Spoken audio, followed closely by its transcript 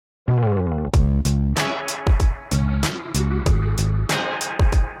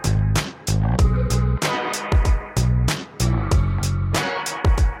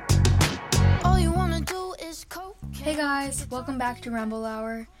guys, welcome back to Ramble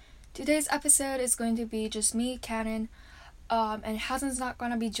Hour. Today's episode is going to be just me, Cannon, and Hazen's not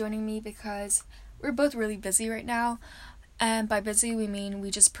gonna be joining me because we're both really busy right now. And by busy, we mean we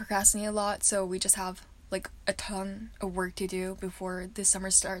just procrastinate a lot, so we just have like a ton of work to do before the summer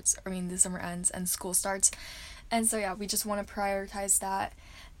ends and school starts. And so yeah, we just want to prioritize that.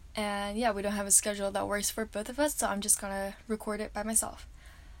 And yeah, we don't have a schedule that works for both of us, so I'm just gonna record it by myself.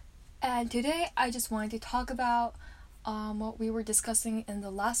 And today I just wanted to talk about what we were discussing in the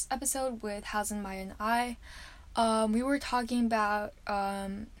last episode with Hazen, Maya, and I. We were talking about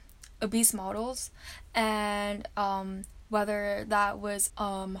obese models and whether that was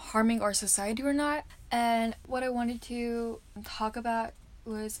harming our society or not. And what I wanted to talk about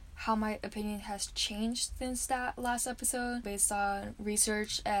was how my opinion has changed since that last episode based on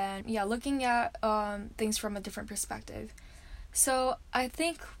research and looking at things from a different perspective. So I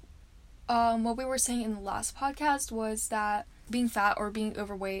think what we were saying in the last podcast was that being fat or being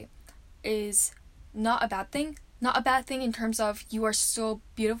overweight is not a bad thing. Not a bad thing in terms of you are still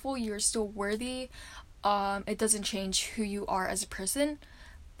beautiful, you're still worthy. It doesn't change who you are as a person.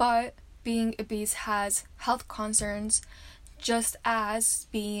 But being obese has health concerns just as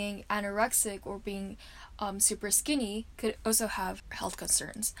being anorexic or being super skinny could also have health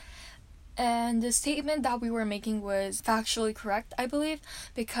concerns. And the statement that we were making was factually correct, I believe,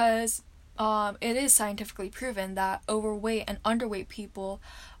 because it is scientifically proven that overweight and underweight people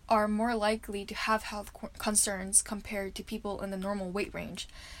are more likely to have health concerns compared to people in the normal weight range.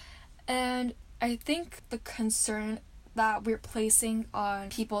 And I think the concern that we're placing on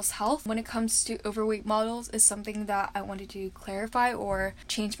people's health when it comes to overweight models is something that I wanted to clarify or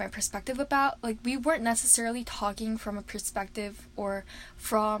change my perspective about. Like, we weren't necessarily talking from a perspective or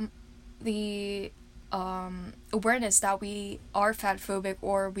from the awareness that we are fat phobic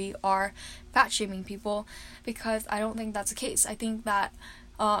or we are fat shaming people, because I don't think that's the case. I think that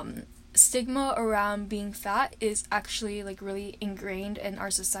stigma around being fat is actually like really ingrained in our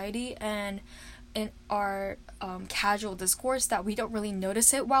society and in our casual discourse that we don't really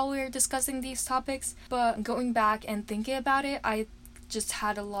notice it while we're discussing these topics. But going back and thinking about it, I just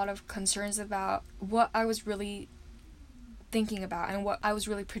had a lot of concerns about what I was really thinking about and what I was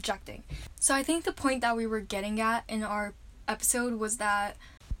really projecting. So I think the point that we were getting at in our episode was that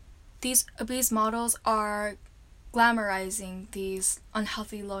these obese models are glamorizing these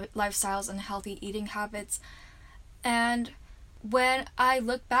unhealthy lifestyles, unhealthy eating habits. And when I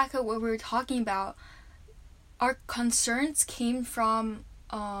look back at what we were talking about, our concerns came from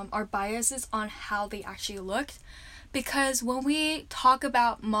our biases on how they actually looked. Because when we talk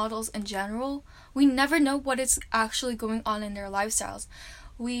about models in general, we never know what is actually going on in their lifestyles.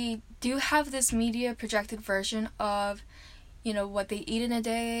 We do have this media projected version of, what they eat in a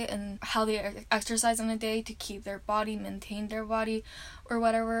day and how they exercise in a day to keep their body, maintain their body, or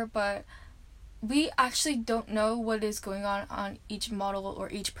whatever, but we actually don't know what is going on each model or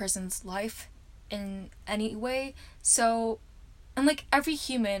each person's life in any way. So, unlike every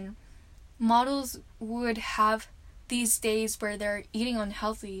human, models would have these days where they're eating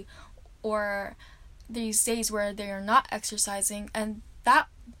unhealthy or these days where they are not exercising, and that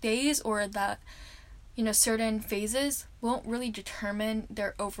days or that certain phases won't really determine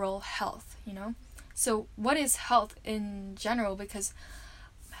their overall health. So what is health in general? Because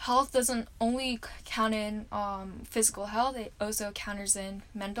health doesn't only count in physical health, it also counts in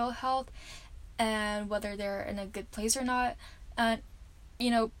mental health and whether they're in a good place or not. And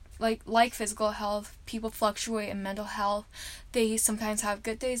like physical health, people fluctuate in mental health. They sometimes have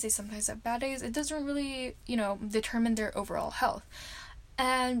good days, they sometimes have bad days. It doesn't really, determine their overall health.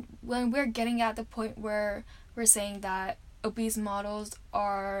 And when we're getting at the point where we're saying that obese models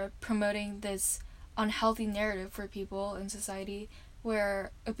are promoting this unhealthy narrative for people in society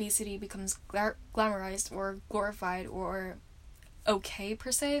where obesity becomes glamorized or glorified or okay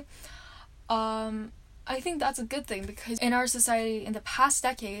per se, I think that's a good thing, because in our society in the past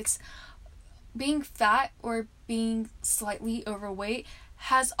decades, being fat or being slightly overweight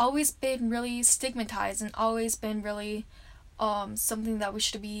has always been really stigmatized and always been really something that we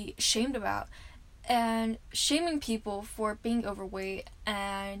should be ashamed about. And shaming people for being overweight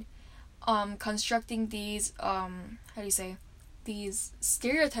and constructing these these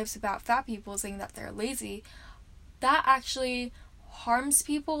stereotypes about fat people, saying that they're lazy, that actually harms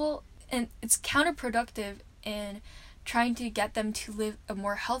people, and it's counterproductive in trying to get them to live a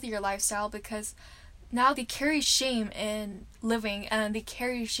more healthier lifestyle, because now they carry shame in living and they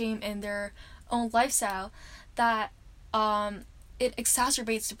carry shame in their own lifestyle that it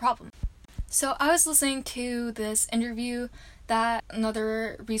exacerbates the problem. So I was listening to this interview that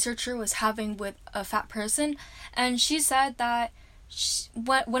another researcher was having with a fat person, and she said that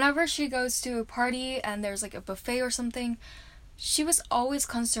whenever she goes to a party and there's like a buffet or something, she was always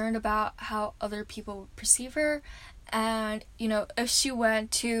concerned about how other people perceive her. And if she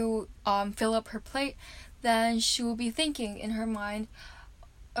went to fill up her plate, then she will be thinking in her mind,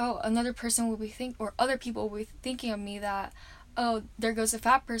 oh, another person will be or other people will be thinking of me that, oh, there goes a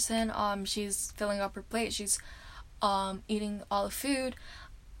fat person, she's filling up her plate, she's eating all the food.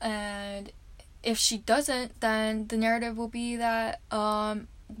 And if she doesn't, then the narrative will be that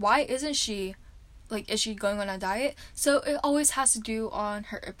why isn't she, like, is she going on a diet? So it always has to do on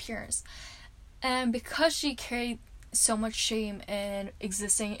her appearance. And because she carried so much shame in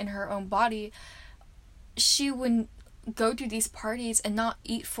existing in her own body, she would go to these parties and not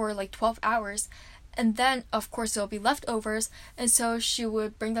eat for like 12 hours, and then of course there'll be leftovers, and so she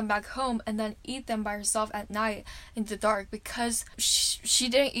would bring them back home and then eat them by herself at night in the dark, because she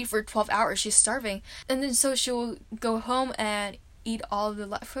didn't eat for 12 hours, she's starving. And then so she'll go home and eat all of the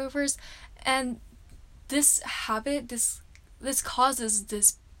leftovers, and this habit, this causes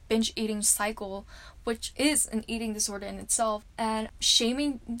this binge eating cycle, which is an eating disorder in itself. And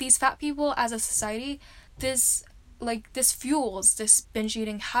shaming these fat people as a society, this fuels this binge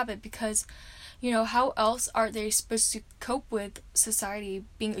eating habit, because how else are they supposed to cope with society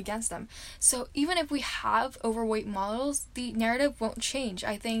being against them? So even if we have overweight models, the narrative won't change.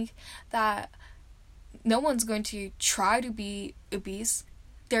 I think that no one's going to try to be obese.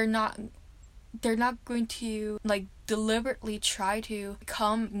 They're not going to like deliberately try to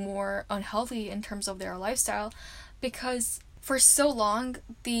become more unhealthy in terms of their lifestyle, because for so long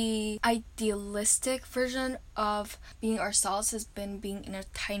the idealistic version of being ourselves has been being in a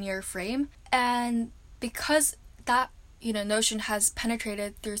tinier frame. And because that notion has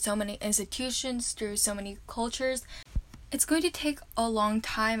penetrated through so many institutions, through so many cultures, it's going to take a long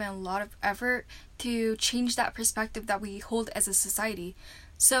time and a lot of effort to change that perspective that we hold as a society.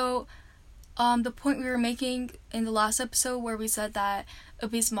 So the point we were making in the last episode where we said that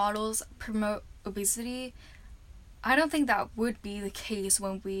obese models promote obesity, I don't think that would be the case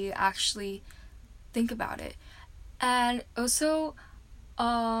when we actually think about it. And also,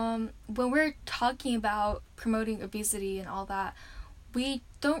 when we're talking about promoting obesity and all that, we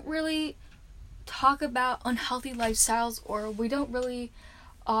don't really talk about unhealthy lifestyles, or we don't really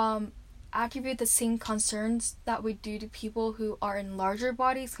attribute the same concerns that we do to people who are in larger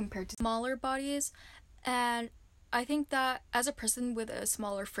bodies compared to smaller bodies. And I think that as a person with a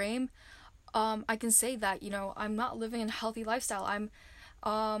smaller frame, I can say that I'm not living a healthy lifestyle.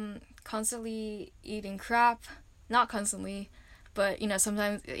 I'm constantly eating crap, not constantly, but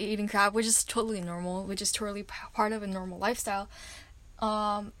sometimes eating crap, which is totally normal, which is totally part of a normal lifestyle.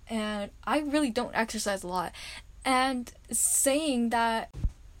 And I really don't exercise a lot. And saying that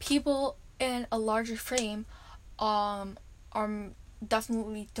people in a larger frame are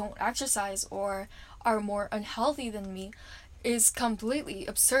definitely don't exercise or are more unhealthy than me is completely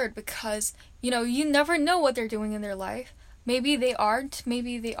absurd, because you never know what they're doing in their life. Maybe they aren't,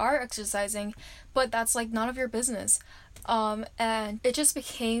 maybe they are exercising, but that's like none of your business. And it just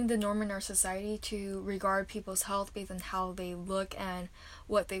became the norm in our society to regard people's health based on how they look and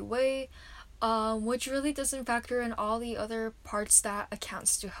what they weigh, which really doesn't factor in all the other parts that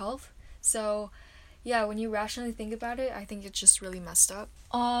accounts to health. So yeah, when you rationally think about it, I think it's just really messed up.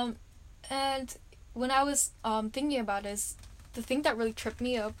 And when I was thinking about it, the thing that really tripped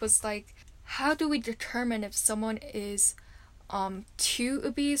me up was like, how do we determine if someone is too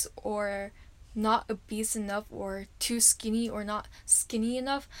obese or not obese enough, or too skinny or not skinny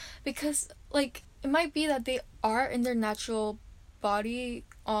enough? Because like it might be that they are in their natural body,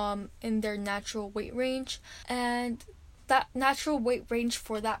 in their natural weight range, and that natural weight range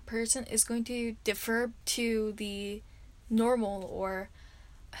for that person is going to differ to the normal or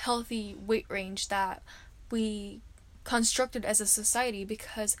healthy weight range that we constructed as a society,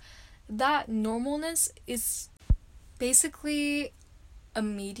 because that normalness is basically a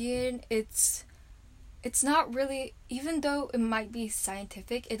median. It's not really, even though it might be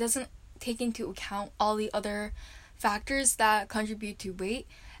scientific, it doesn't take into account all the other factors that contribute to weight,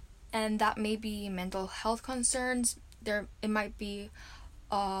 and that may be mental health concerns. It might be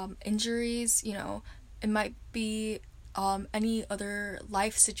injuries, it might be any other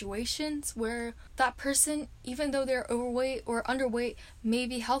life situations where that person, even though they're overweight or underweight, may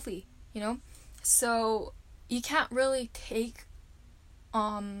be healthy, So you can't really take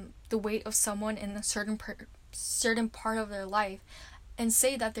the weight of someone in a certain part of their life and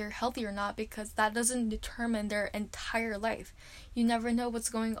say that they're healthy or not, because that doesn't determine their entire life. You never know what's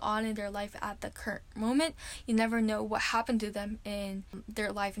going on in their life at the current moment. You never know what happened to them in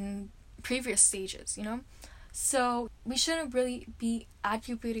their life in previous stages, you know? So we shouldn't really be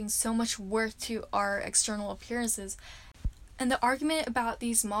attributing so much worth to our external appearances. And the argument about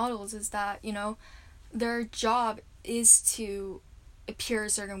these models is that, you know, their job is to appear a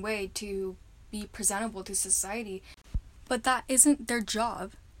certain way, to be presentable to society. But that isn't their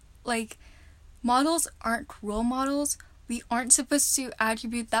job. Like, models aren't role models. We aren't supposed to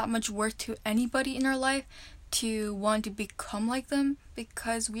attribute that much worth to anybody in our life to want to become like them,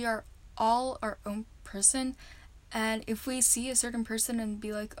 because we are all our own person. And if we see a certain person and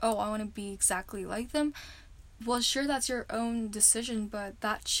be like, oh, I want to be exactly like them, well, sure, that's your own decision, but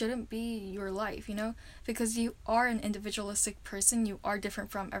that shouldn't be your life, you know? Because you are an individualistic person, you are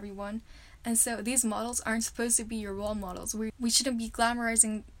different from everyone. And so these models aren't supposed to be your role models. We shouldn't be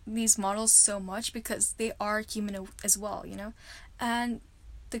glamorizing these models so much, because they are human as well, you know? And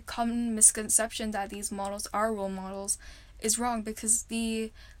the common misconception that these models are role models is wrong, because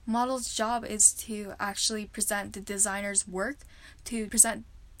the model's job is to actually present the designer's work, to present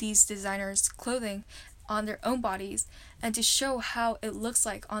these designers' clothing on their own bodies, and to show how it looks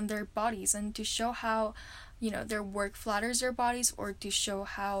like on their bodies, and to show how, you know, their work flatters their bodies, or to show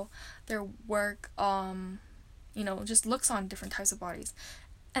how their work you know, just looks on different types of bodies.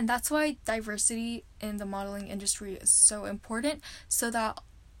 And that's why diversity in the modeling industry is so important, so that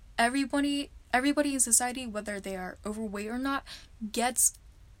everybody in society, whether they are overweight or not, gets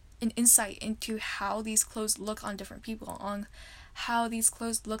an insight into how these clothes look on different people, on how these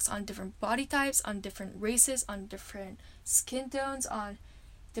clothes looks on different body types, on different races, on different skin tones, on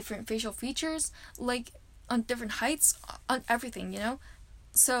different facial features, like on different heights, on everything, you know?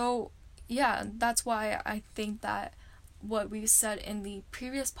 So yeah, that's why I think that what we said in the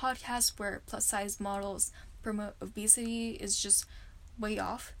previous podcast, where plus size models promote obesity, is just way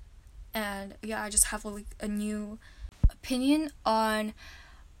off. And yeah, I just have a new opinion on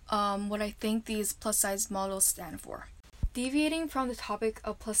what I think these plus size models stand for. Deviating from the topic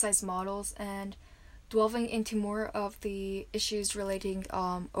of plus size models and delving into more of the issues relating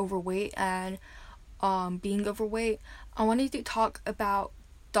overweight and being overweight, I wanted to talk about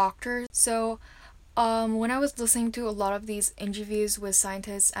doctors. So when I was listening to a lot of these interviews with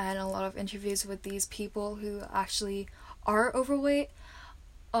scientists and a lot of interviews with these people who actually are overweight,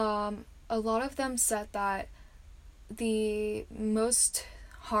 a lot of them said that the most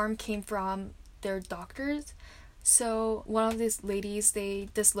harm came from their doctors. So one of these ladies, they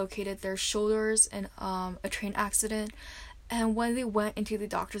dislocated their shoulders in a train accident, and when they went into the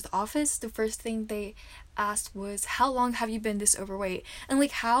doctor's office, the first thing they asked was, how long have you been this overweight? And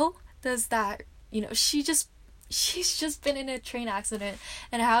like, how does that, you know, she's just been in a train accident,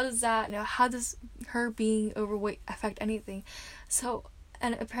 and how does that, you know, how does her being overweight affect anything? So,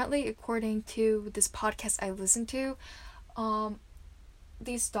 and apparently according to this podcast I listened to,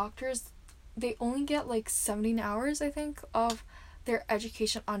 these doctors, they only get like 17 hours, I think, of their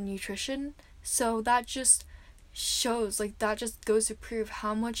education on nutrition. So that just shows, like, that just goes to prove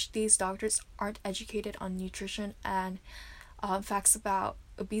how much these doctors aren't educated on nutrition and facts about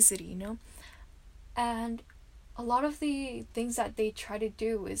obesity, you know? And a lot of the things that they try to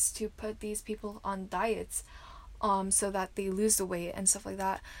do is to put these people on diets so that they lose the weight and stuff like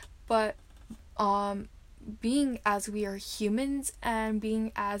that. But being as we are humans, and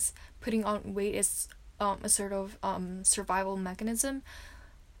being as putting on weight is a sort of survival mechanism,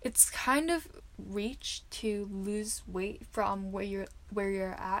 it's kind of reach to lose weight from where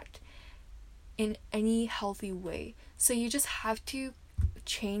you're at in any healthy way. So you just have to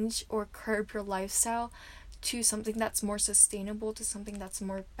change or curb your lifestyle to something that's more sustainable, to something that's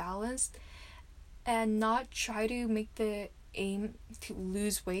more balanced, and not try to make the aim to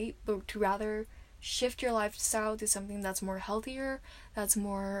lose weight, but to rather shift your lifestyle to something that's more healthier, that's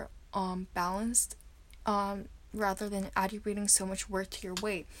more balanced, rather than attributing so much worth to your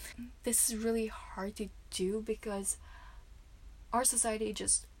weight. This is really hard to do because our society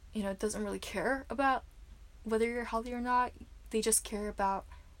just, you know, doesn't really care about whether you're healthy or not. They just care about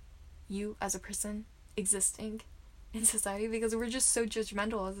you as a person existing in society, because we're just so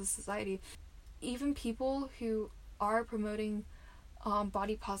judgmental as a society. Even people who are promoting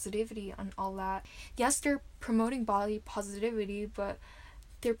body positivity and all that, yes, they're promoting body positivity, but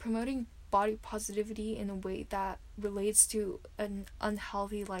they're promoting body positivity in a way that relates to an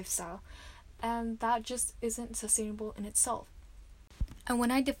unhealthy lifestyle, and that just isn't sustainable in itself. And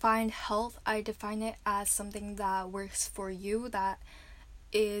when I define health, I define it as something that works for you, that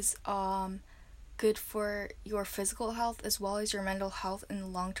is good for your physical health as well as your mental health in the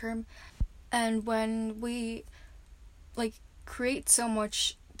long term. And when we create so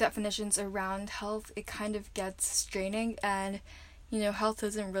much definitions around health, it kind of gets straining, and health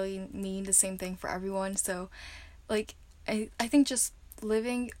doesn't really mean the same thing for everyone. So I think just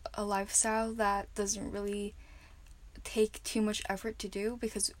living a lifestyle that doesn't really take too much effort to do,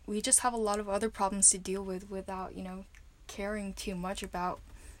 because we just have a lot of other problems to deal with without caring too much about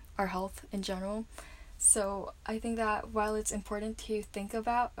our health in general. So I think that while it's important to think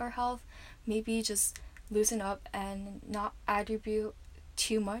about our health, maybe just loosen up and not attribute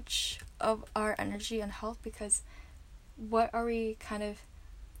too much of our energy and health, because what are we kind of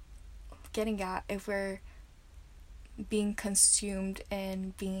getting at if we're being consumed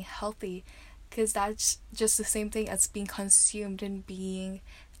and being healthy? Because that's just the same thing as being consumed and being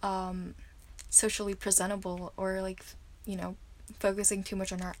socially presentable, or focusing too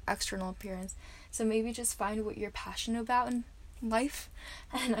much on our external appearance. So maybe just find what you're passionate about in life,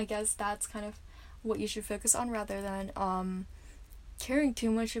 and I guess that's kind of what you should focus on, rather than caring too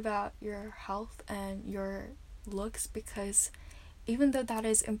much about your health and your looks, because even though that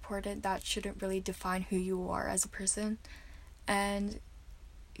is important, that shouldn't really define who you are as a person. And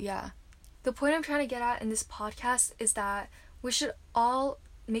yeah, the point I'm trying to get at in this podcast is that we should all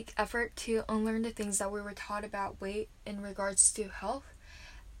make effort to unlearn the things that we were taught about weight in regards to health,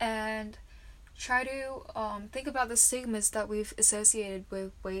 and try to think about the stigmas that we've associated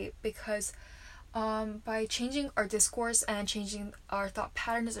with weight, because by changing our discourse and changing our thought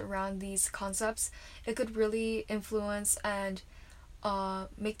patterns around these concepts, it could really influence and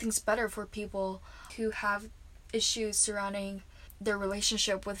make things better for people who have issues surrounding their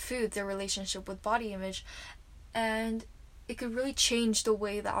relationship with food, their relationship with body image, and it could really change the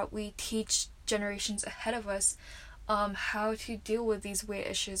way that we teach generations ahead of us how to deal with these weight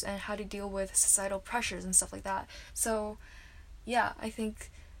issues and how to deal with societal pressures and stuff like that. So yeah, I think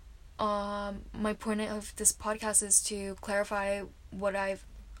my point of this podcast is to clarify what I've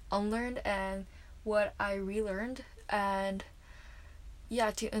unlearned and what I relearned, and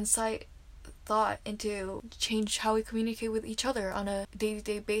to incite thought into change how we communicate with each other on a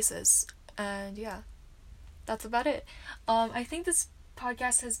day-to-day basis. And that's about it. I think this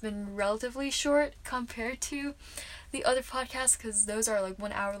podcast has been relatively short compared to the other podcasts, because those are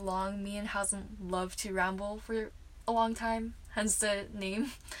 1 hour long. Me and Hazen love to ramble for a long time, hence the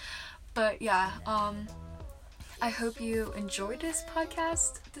name. But I hope you enjoyed this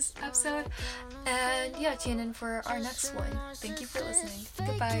episode, and tune in for our next one. Thank you for listening.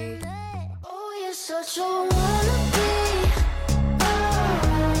 Goodbye. Oh, you're such a wannabe.